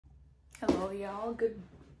Hello y'all, good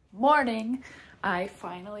morning. I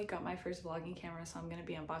finally got my first vlogging camera, so I'm gonna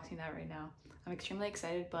be unboxing that right now. I'm extremely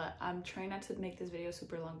excited, but I'm trying not to make this video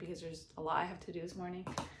super long because there's a lot I have to do this morning.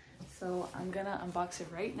 So I'm gonna unbox it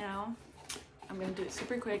right now. I'm gonna do it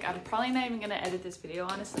super quick. I'm probably not even gonna edit this video,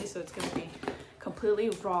 honestly, so it's gonna be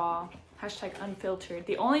completely raw, hashtag unfiltered.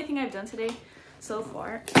 The only thing I've done today so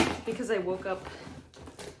far, because I woke up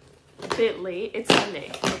a bit late, it's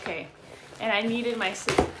Sunday, okay, and I needed my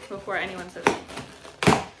sleep before anyone said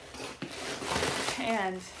that.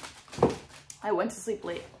 And I went to sleep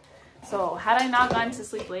late. So had I not gone to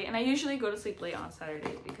sleep late, and I usually go to sleep late on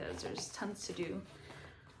Saturdays because there's tons to do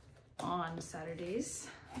on Saturdays.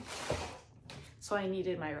 So I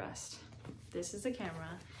needed my rest. This is the camera.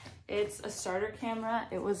 It's a starter camera.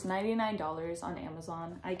 It was $99 on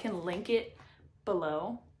Amazon. I can link it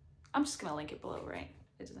below. I'm just gonna link it below, right?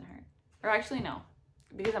 It doesn't hurt. Or actually no,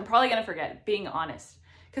 because I'm probably gonna forget, being honest.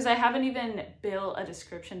 Because I haven't even built a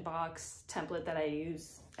description box template that I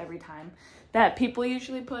use every time that people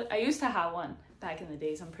usually put. I used to have one back in the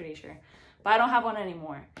days, I'm pretty sure, but I don't have one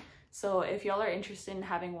anymore. So if y'all are interested in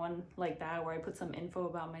having one like that where I put some info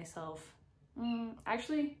about myself,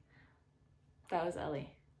 actually, that was Ellie.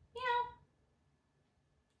 Meow.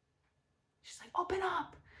 She's like, open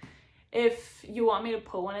up. If you want me to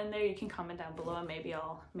put one in there, you can comment down below and maybe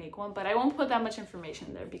I'll make one, but I won't put that much information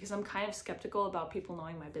in there because I'm kind of skeptical about people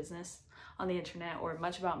knowing my business on the internet or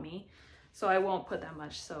much about me. So I won't put that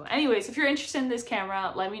much. So anyways, if you're interested in this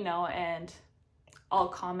camera, let me know and I'll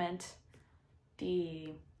comment the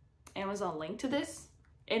Amazon link to this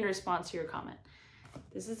in response to your comment.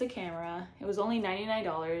 This is the camera. It was only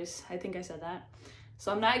 $99. I think I said that.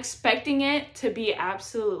 So I'm not expecting it to be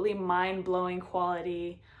absolutely mind-blowing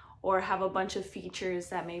quality or have a bunch of features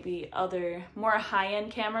that maybe other more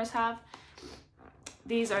high-end cameras have.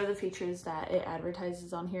 These are the features that it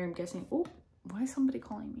advertises on here. I'm guessing, oh, why is somebody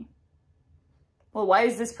calling me? Well, why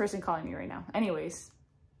is this person calling me right now? Anyways,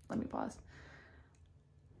 let me pause.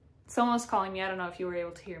 Someone was calling me. I don't know if you were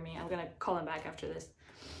able to hear me. I'm gonna call them back after this.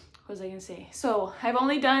 What was I gonna say? So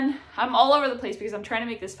I'm all over the place because I'm trying to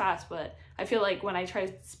make this fast, but I feel like when I try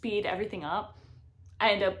to speed everything up,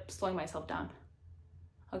 I end up slowing myself down.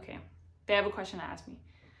 Okay, they have a question to ask me.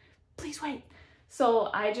 Please wait. So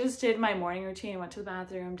I just did my morning routine, went to the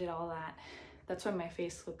bathroom, did all that. That's why my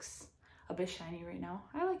face looks a bit shiny right now.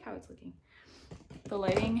 I like how it's looking. The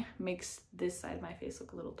lighting makes this side of my face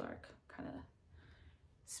look a little dark, kind of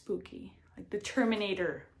spooky, like the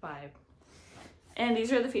Terminator vibe. And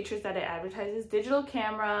these are the features that it advertises. Digital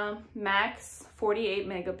camera, max 48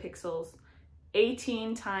 megapixels,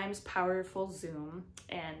 18 times powerful zoom,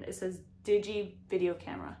 and it says Digi video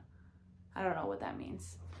camera. I don't know what that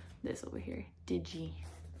means. This over here, Digi.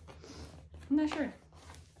 I'm not sure.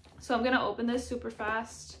 So I'm gonna open this super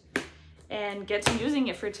fast and get to using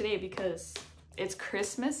it for today because it's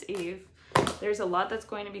Christmas Eve. There's a lot that's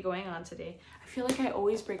going to be going on today. I feel like I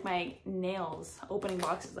always break my nails opening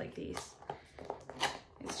boxes like these.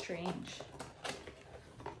 It's strange.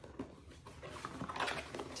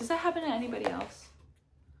 Does that happen to anybody else?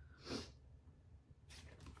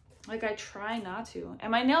 Like, I try not to.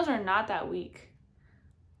 And my nails are not that weak.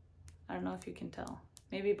 I don't know if you can tell.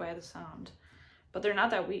 Maybe by the sound. But they're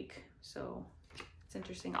not that weak. So, it's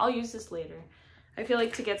interesting. I'll use this later. I feel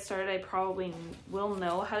like to get started, I probably will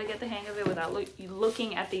know how to get the hang of it without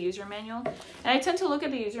looking at the user manual. And I tend to look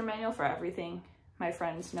at the user manual for everything. My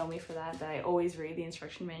friends know me for that I always read the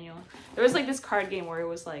instruction manual. There was like this card game where it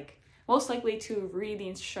was like, most likely to read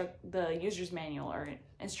the user's manual or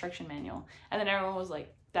instruction manual. And then everyone was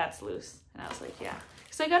like, that's loose. And I was like, yeah.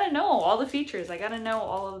 Because I gotta know all the features. I gotta know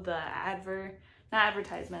all of the not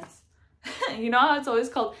advertisements. You know how it's always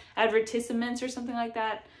called advertisements or something like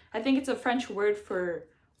that? I think it's a French word for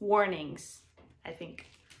warnings, I think.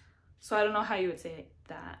 So I don't know how you would say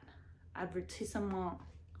that. Advertisement,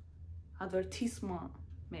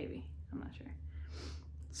 maybe. I'm not sure.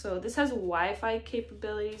 So this has Wi-Fi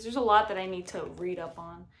capabilities. There's a lot that I need to read up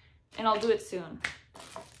on. And I'll do it soon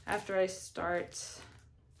after I start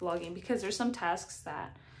vlogging because there's some tasks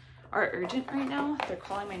that are urgent right now. They're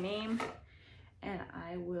calling my name and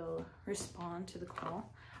I will respond to the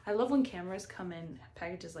call. I love when cameras come in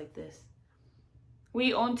packages like this.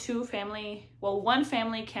 We own one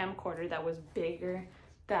family camcorder that was bigger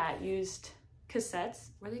that used cassettes.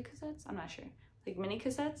 Were they cassettes? I'm not sure. Like mini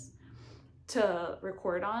cassettes to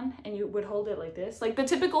record on, and you would hold it like this. Like the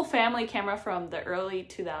typical family camera from the early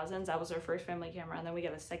 2000s. That was our first family camera. And then we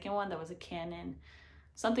got a second one that was a Canon,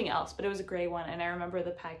 something else, but it was a gray one. And I remember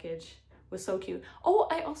the package was so cute. Oh,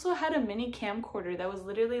 I also had a mini camcorder that was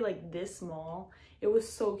literally like this small. It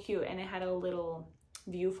was so cute, and it had a little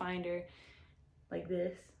viewfinder like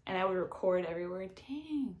this, and I would record everywhere.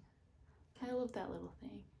 Dang, I love that little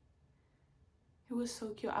thing. It was so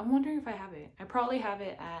cute. I'm wondering if I have it. I probably have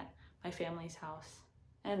it at my family's house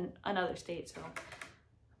in another state, so I'm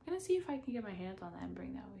gonna see if I can get my hands on that and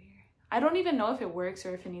bring that over here. I don't even know if it works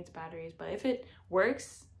or if it needs batteries, but if it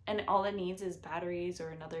works and all it needs is batteries or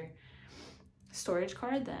another storage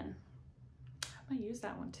card, then I might use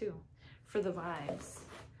that one too for the vibes.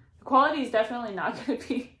 The quality is definitely not going to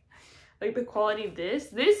be like the quality of this.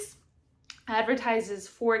 This advertises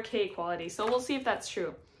 4K quality, so we'll see if that's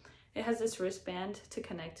true. It has this wristband to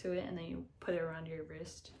connect to it, and then you put it around your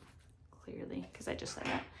wrist, clearly, because I just said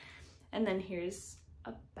that. And then here's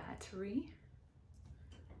a battery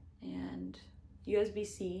and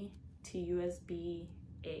USB-C to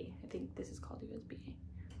USB-A. I think this is called USB-A.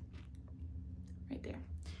 Right there.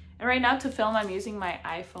 And right now to film, I'm using my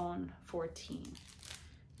iPhone 14,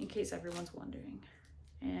 in case everyone's wondering.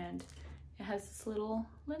 And it has this little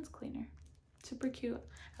lens cleaner. Super cute.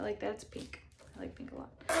 I like that. It's pink. I like pink a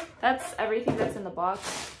lot. That's everything that's in the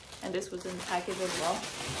box, and this was in the package as well.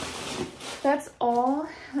 That's all.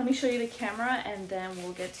 Let me show you the camera and then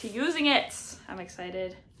we'll get to using it. I'm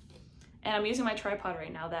excited. And I'm using my tripod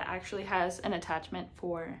right now that actually has an attachment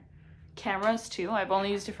for cameras too. I've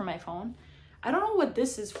only used it for my phone. I don't know what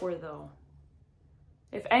this is for though.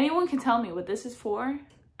 If anyone can tell me what this is for,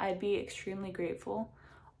 I'd be extremely grateful.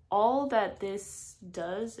 All that this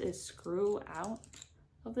does is screw out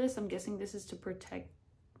of this. I'm guessing this is to protect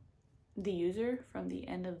the user from the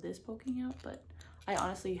end of this poking out, but I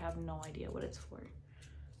honestly have no idea what it's for.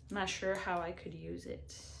 I'm not sure how I could use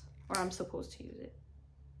it, or I'm supposed to use it.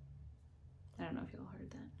 I don't know if y'all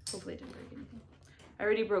heard that. Hopefully it didn't break anything. I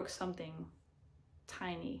already broke something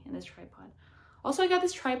tiny in this tripod. Also, I got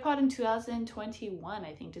this tripod in 2021,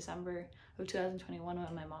 I think December of 2021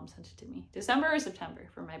 when my mom sent it to me. December or September,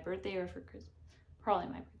 for my birthday or for Christmas. Probably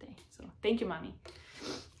my birthday, so thank you, mommy.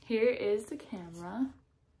 Here is the camera.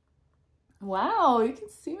 Wow, you can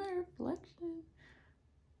see my reflection.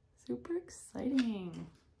 Super exciting.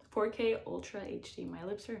 4K Ultra HD. My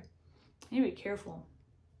lips are, I need to be careful.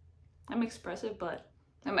 I'm expressive, but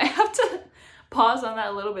I might have to pause on that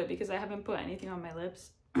a little bit because I haven't put anything on my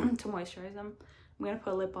lips to moisturize them. I'm gonna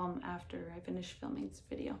put lip balm after I finish filming this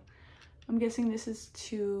video. I'm guessing this is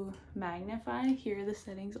to magnify. Here are the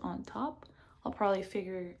settings on top. I'll probably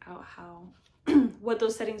figure out how what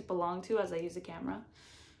those settings belong to as I use the camera.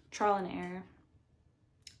 Trial and error.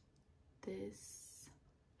 This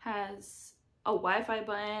has a Wi-Fi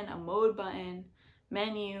button, a mode button,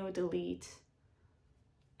 menu, delete.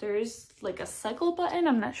 There's like a cycle button.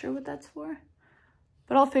 I'm not sure what that's for,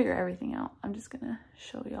 but I'll figure everything out. I'm just gonna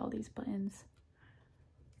show you all these buttons.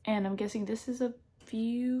 And I'm guessing this is a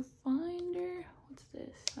viewfinder. What's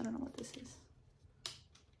this? I don't know what this is.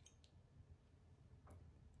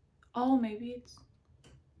 Oh, maybe it's,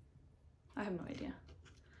 I have no idea.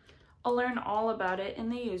 I'll learn all about it in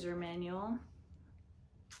the user manual.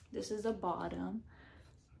 This is the bottom.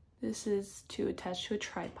 This is to attach to a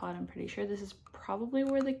tripod, I'm pretty sure. This is probably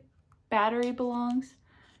where the battery belongs.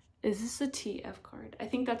 Is this a TF card? I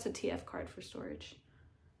think that's a TF card for storage.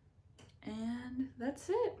 And that's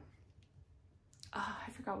it. Ah,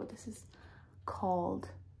 I forgot what this is called.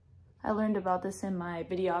 I learned about this in my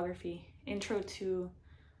videography. Intro to,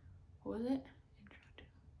 what was it? Intro to,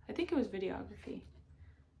 I think it was videography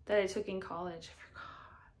that I took in college. I forgot.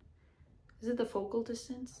 Is it the focal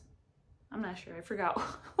distance? I'm not sure. I forgot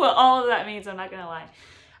what all of that means. I'm not gonna lie.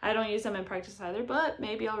 I don't use them in practice either, but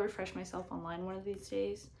maybe I'll refresh myself online one of these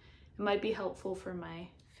days. It might be helpful for my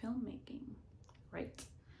filmmaking, right?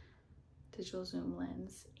 Digital zoom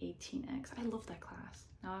lens 18x. I love that class.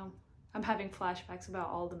 Now I'm having flashbacks about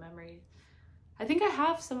all the memories. I think I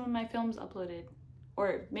have some of my films uploaded,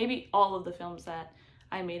 or maybe all of the films that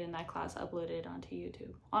I made in that class uploaded onto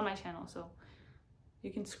YouTube on my channel, so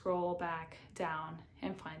you can scroll back down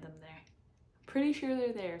and find them there. Pretty sure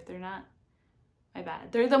they're there. If they're not, my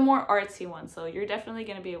bad. They're the more artsy ones, so you're definitely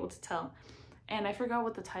going to be able to tell. And I forgot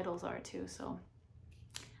what the titles are too, so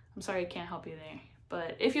I'm sorry I can't help you there.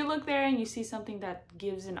 But if you look there and you see something that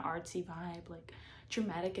gives an artsy vibe, like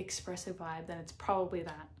dramatic, expressive vibe, then it's probably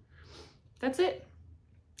that. That's it.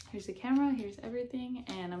 Here's the camera, here's everything,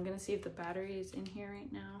 and I'm gonna see if the battery is in here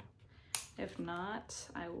right now. If not,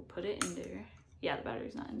 I will put it in there. Yeah, the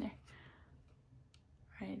battery's not in there.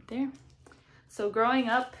 Right there. So growing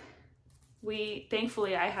up,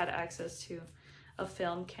 thankfully I had access to a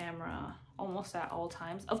film camera almost at all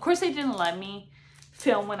times. Of course, they didn't let me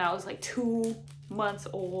film when I was like 2 months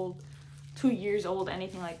old, 2 years old,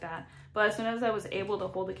 anything like that. But as soon as I was able to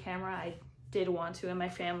hold the camera, I did want to, and my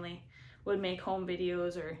family would make home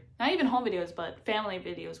videos, or not even home videos, but family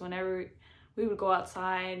videos whenever we would go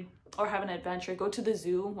outside or have an adventure, go to the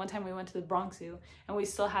zoo. One time we went to the Bronx Zoo, and we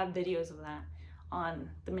still have videos of that on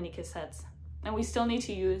the mini cassettes. And we still need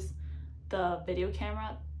to use the video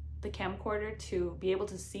camera, the camcorder, to be able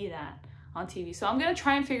to see that on TV. So I'm gonna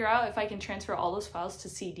try and figure out if I can transfer all those files to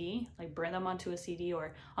CD, like burn them onto a CD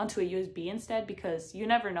or onto a USB instead, because you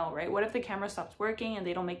never know, right? What if the camera stops working and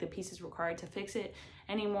they don't make the pieces required to fix it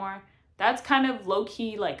anymore? That's kind of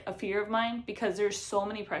low-key like a fear of mine, because there's so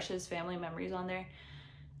many precious family memories on there.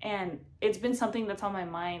 And it's been something that's on my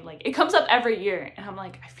mind. Like, it comes up every year, and I'm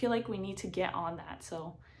like, I feel like we need to get on that.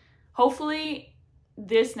 So hopefully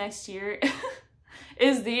this next year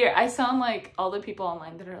is the year. I sound like all the people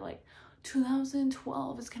online that are like,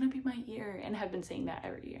 2012 is gonna be my year, and have been saying that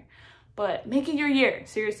every year. But make it your year,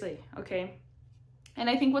 seriously, okay? And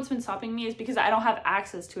I think what's been stopping me is because I don't have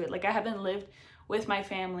access to it. Like, I haven't lived with my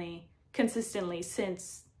family consistently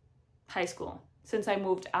since high school, since I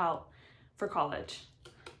moved out for college.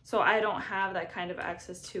 So I don't have that kind of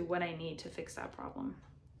access to what I need to fix that problem.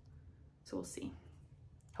 So we'll see.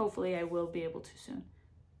 Hopefully I will be able to soon.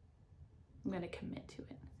 I'm gonna commit to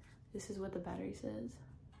it. This is what the battery says,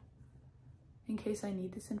 in case I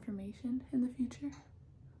need this information in the future.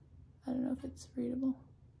 I don't know if it's readable.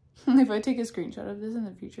 If I take a screenshot of this in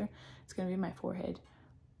the future, it's gonna be my forehead.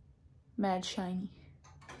 Mad shiny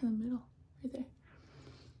in the middle, right there.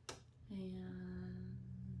 And,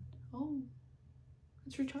 oh,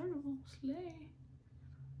 it's rechargeable, slay.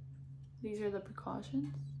 These are the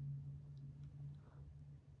precautions.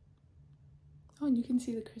 Oh, and you can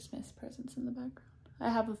see the Christmas presents in the background. I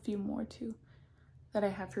have a few more too that I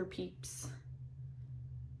have for peeps.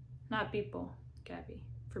 Not people, Gabby,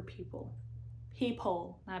 for people.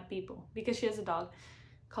 People, not people. Because she has a dog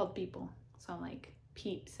called People. So I'm like,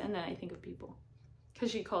 Peeps. And then I think of People, because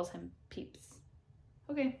she calls him Peeps.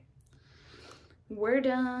 Okay. We're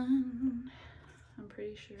done. I'm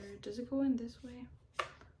pretty sure. Does it go in this way?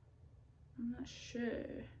 I'm not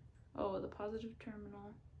sure. Oh, the positive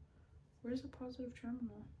terminal. Where's the positive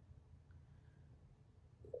terminal?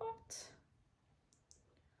 What?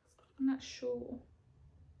 I'm not sure.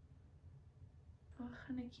 Oh,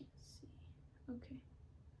 and I can't see.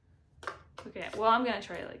 Okay. Okay, well, I'm gonna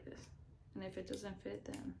try it like this. And if it doesn't fit,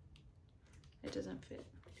 then it doesn't fit.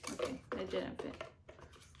 Okay, it didn't fit.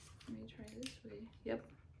 Let me try this way. Yep,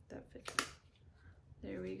 that fits.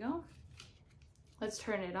 There we go. Let's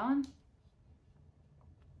turn it on.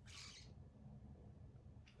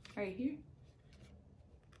 Right here.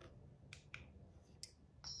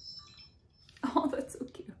 Oh, that's so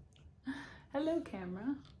cute. Hello,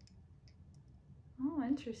 camera. Oh,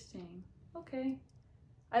 interesting. Okay.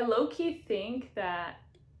 I low-key think that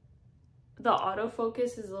the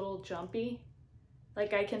autofocus is a little jumpy.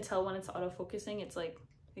 Like, I can tell when it's autofocusing. It's like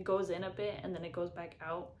it goes in a bit and then it goes back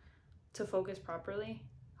out to focus properly.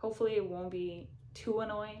 Hopefully it won't be too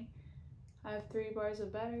annoying. I have 3 bars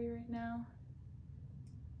of battery right now.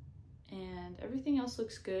 And everything else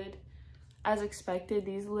looks good. As expected,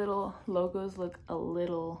 these little logos look a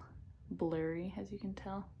little blurry, as you can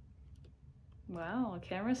tell. Wow,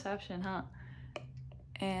 camera reception, huh?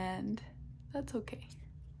 And that's okay.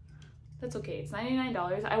 That's okay. It's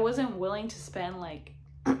 $99. I wasn't willing to spend like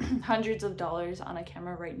hundreds of dollars on a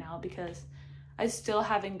camera right now, because I still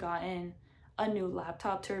haven't gotten a new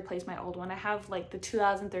laptop to replace my old one. I have like the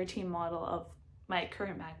 2013 model of my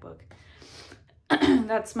current MacBook.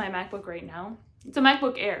 That's my MacBook right now. It's a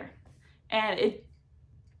MacBook Air, and it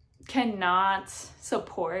cannot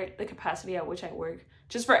support the capacity at which I work,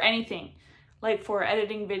 just for anything, like for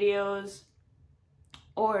editing videos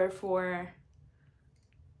or for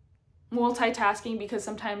multitasking, because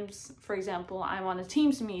sometimes, for example, I'm on a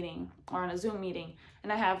Teams meeting or on a Zoom meeting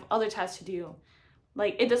and I have other tasks to do.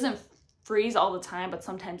 Like, it doesn't freeze all the time, but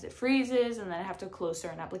sometimes it freezes, and then I have to close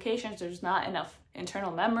certain applications. There's not enough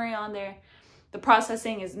internal memory on there. The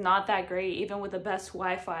processing is not that great. Even with the best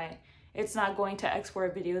Wi-Fi, it's not going to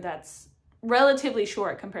export a video that's relatively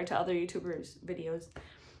short compared to other YouTubers' videos,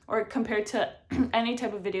 or compared to any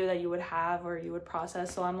type of video that you would have or you would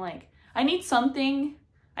process. So I'm like, I need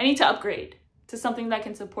to upgrade to something that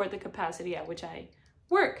can support the capacity at which I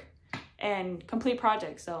work and complete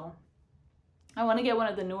projects. So I want to get one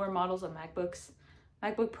of the newer models of MacBooks,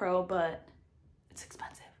 MacBook Pro, but it's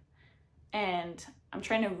expensive. And I'm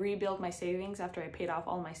trying to rebuild my savings after I paid off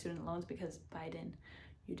all my student loans, because Biden,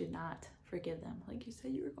 you did not forgive them like you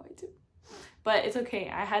said you were going to. But it's okay.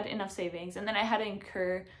 I had enough savings, and then I had to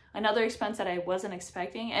incur another expense that I wasn't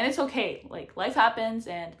expecting, and it's okay. Like, life happens,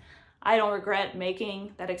 and I don't regret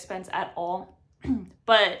making that expense at all.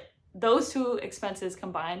 But those two expenses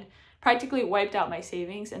combined practically wiped out my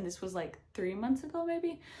savings, and this was like 3 months ago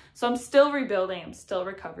maybe. So I'm still rebuilding, I'm still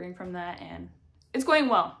recovering from that, and it's going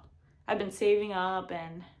well. I've been saving up,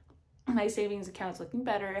 and my savings account's looking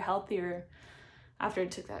better, healthier after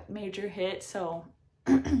it took that major hit. So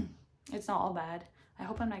it's not all bad. I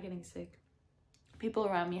hope I'm not getting sick. People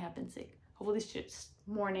around me have been sick. Hopefully it's just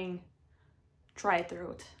morning dry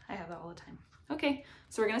throat. I have that all the time. Okay,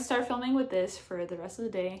 so we're gonna start filming with this for the rest of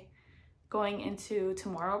the day, going into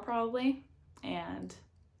tomorrow probably, and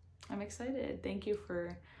I'm excited. Thank you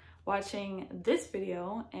for watching this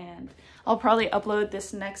video, and I'll probably upload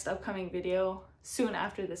this next upcoming video soon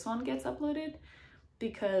after this one gets uploaded,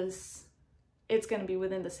 because it's going to be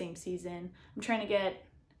within the same season. I'm trying to get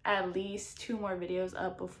at least 2 more videos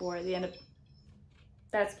up before the end of...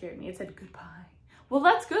 That scared me. It said goodbye. Well,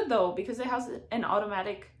 that's good though, because it has an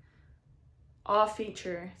automatic off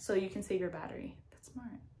feature, so you can save your battery. That's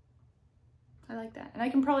smart. I like that. And I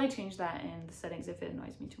can probably change that in the settings if it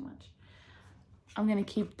annoys me too much. I'm gonna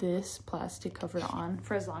keep this plastic cover on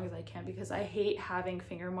for as long as I can, because I hate having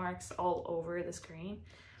finger marks all over the screen.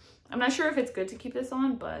 I'm not sure if it's good to keep this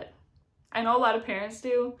on, but I know a lot of parents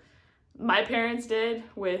do. My parents did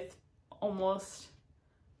with almost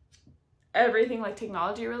everything like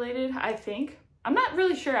technology related, I think. I'm not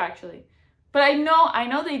really sure actually, but I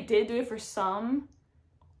know they did do it for some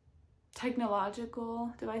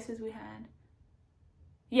technological devices we had.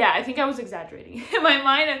 Yeah, I think I was exaggerating. In my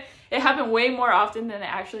mind, it happened way more often than it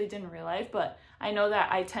actually did in real life, but I know that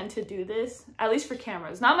I tend to do this, at least for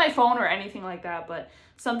cameras. Not my phone or anything like that, but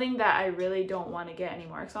something that I really don't want to get any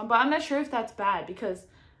marks on. But I'm not sure if that's bad, because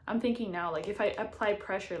I'm thinking now, like, if I apply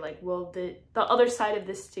pressure, like, will the other side of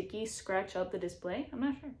this sticky scratch up the display? I'm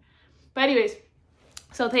not sure. But anyways,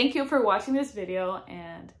 so thank you for watching this video,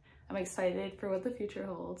 and I'm excited for what the future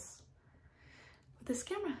holds with this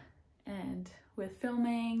camera and with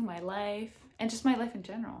filming, my life, and just my life in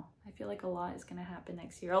general. I feel like a lot is gonna happen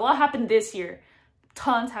next year. A lot happened this year.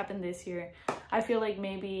 Tons happened this year. I feel like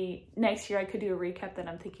maybe next year I could do a recap that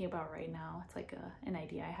I'm thinking about right now. It's like an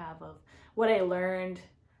idea I have of what I learned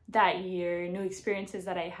that year, new experiences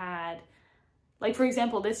that I had. Like, for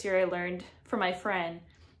example, this year I learned from my friend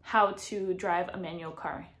how to drive a manual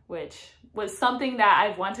car, which was something that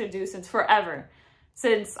I've wanted to do since forever.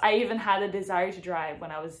 Since I even had a desire to drive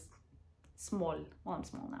when I was small. Well, I'm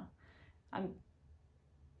small now.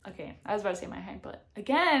 Okay, I was about to say my height, but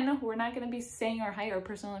again, we're not going to be saying our height or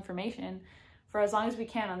personal information for as long as we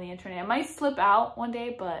can on the internet. It might slip out one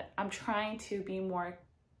day, but I'm trying to be more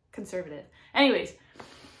conservative. Anyways,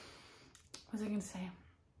 what was I going to say?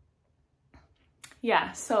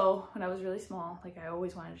 Yeah, so when I was really small, like, I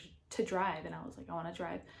always wanted to drive, and I was like, I want to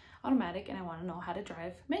drive automatic, and I want to know how to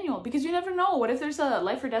drive manual, because you never know. What if there's a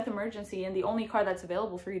life or death emergency and the only car that's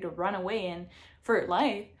available for you to run away in for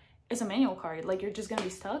life is a manual car? Like, you're just gonna be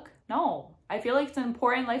stuck? No. I feel like it's an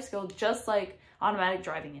important life skill, just like automatic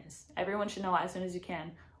driving is. Everyone should know as soon as you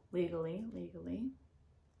can, legally,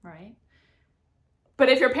 right? But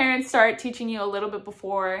if your parents start teaching you a little bit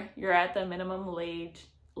before you're at the minimum age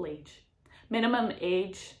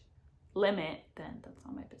limit, then that's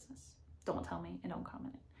not my business. Don't tell me and don't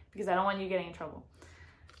comment, because I don't want you getting in trouble.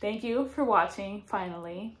 Thank you for watching.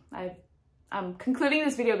 Finally, I'm concluding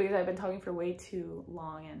this video because I've been talking for way too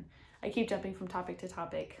long and I keep jumping from topic to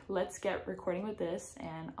topic. Let's get recording with this,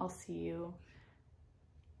 and I'll see you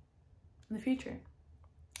in the future.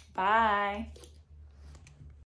 Bye.